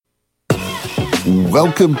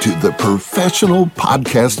Welcome to the Professional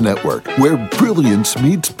Podcast Network, where brilliance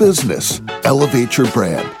meets business. Elevate your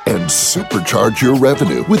brand and supercharge your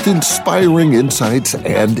revenue with inspiring insights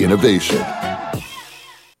and innovation.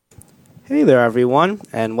 Hey there, everyone,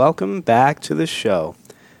 and welcome back to the show.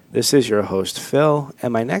 This is your host, Phil,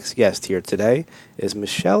 and my next guest here today is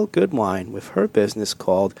Michelle Goodwine with her business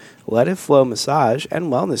called Therapy-Phill Massage and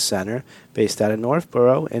Wellness Center based out of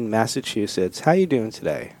Northborough in Massachusetts. How you doing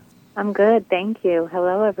today? I'm good, thank you.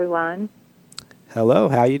 Hello, everyone. Hello,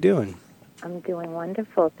 how you doing? I'm doing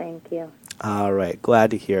wonderful, thank you. All right, glad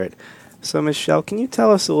to hear it. So, Michelle, can you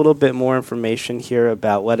tell us a little bit more information here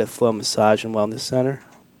about Therapy-Phill Massage and Wellness Center?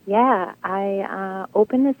 Yeah, I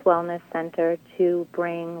opened this wellness center to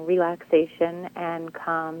bring relaxation and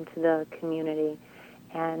calm to the community.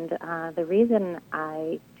 And the reason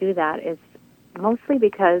I do that is mostly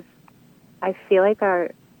because I feel like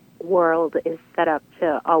our world is set up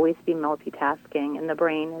to always be multitasking, and the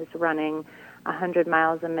brain is running 100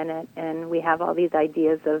 miles a minute, and we have all these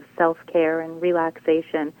ideas of self-care and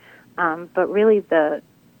relaxation. But really the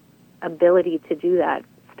ability to do that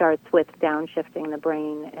starts with downshifting the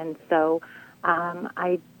brain. And so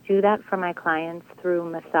I do that for my clients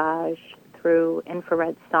through massage, through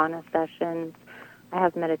infrared sauna sessions. I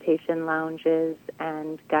have meditation lounges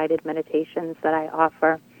and guided meditations that I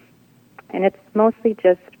offer. And it's mostly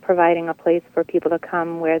just providing a place for people to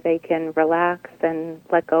come where they can relax and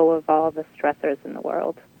let go of all the stressors in the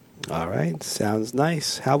world. All right, sounds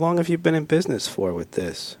nice. How long have you been in business for with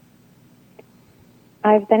this?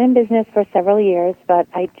 I've been in business for several years, but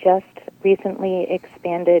I just recently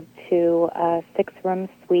expanded to a 6-room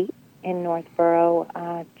suite in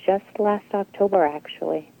Northborough just last October,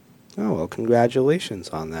 actually. Oh, well, congratulations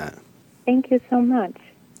on that. Thank you so much.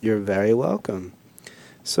 You're very welcome.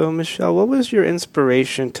 So, Michelle, what was your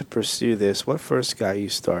inspiration to pursue this? What first got you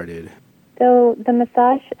started? So the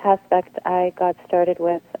massage aspect I got started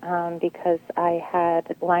with because I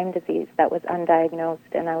had Lyme disease that was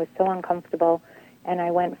undiagnosed, and I was so uncomfortable. And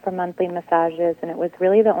I went for monthly massages, and it was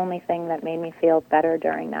really the only thing that made me feel better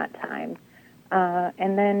during that time.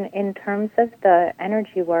 And then in terms of the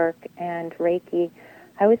energy work and Reiki,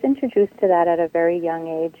 I was introduced to that at a very young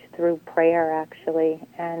age through prayer, actually.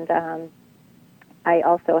 And I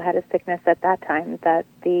also had a sickness at that time that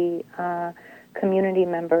the community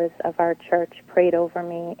members of our church prayed over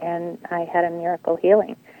me, and I had a miracle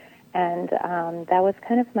healing. And that was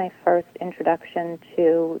kind of my first introduction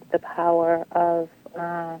to the power of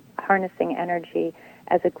harnessing energy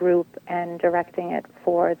as a group and directing it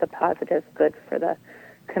for the positive good for the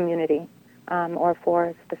community or for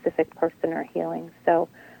a specific person or healing. So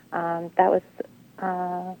that was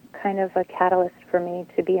kind of a catalyst for me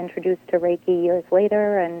to be introduced to Reiki years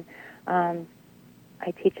later, and I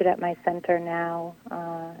teach it at my center now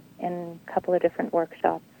in a couple of different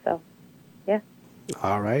workshops. So, yeah.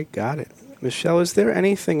 All right, got it. Michelle, is there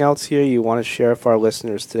anything else here you want to share with our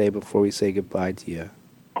listeners today before we say goodbye to you?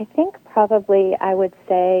 I think probably I would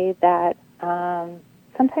say that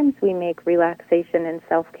sometimes we make relaxation and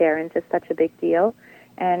self-care into such a big deal,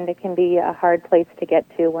 and it can be a hard place to get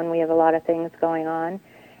to when we have a lot of things going on.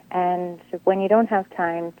 And when you don't have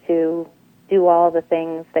time to do all the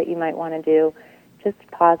things that you might want to do, just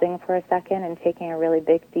pausing for a second and taking a really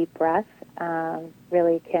big, deep breath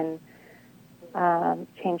really can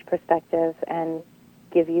change perspective and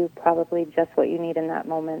give you probably just what you need in that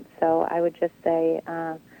moment. So I would just say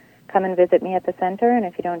come and visit me at the center, and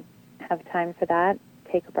if you don't have time for that,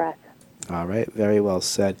 take a breath. All right, very well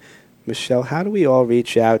said. Michelle, how do we all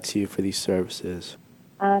reach out to you for these services?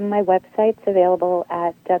 My website's available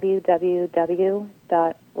at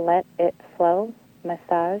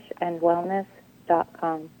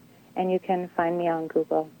www.letitflowmassageandwellness.com, and you can find me on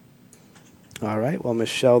Google. All right. Well,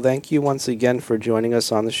 Michelle, thank you once again for joining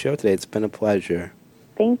us on the show today. It's been a pleasure.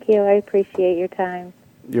 Thank you. I appreciate your time.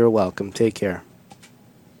 You're welcome. Take care.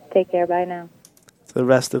 Take care. Bye now. To the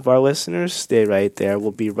rest of our listeners, stay right there.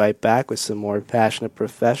 We'll be right back with some more passionate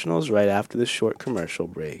professionals right after this short commercial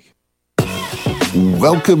break.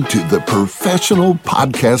 Welcome to the Professional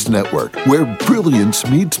Podcast Network, where brilliance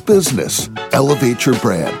meets business. Elevate your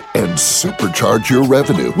brand and supercharge your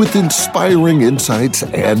revenue with inspiring insights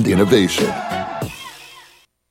and innovation.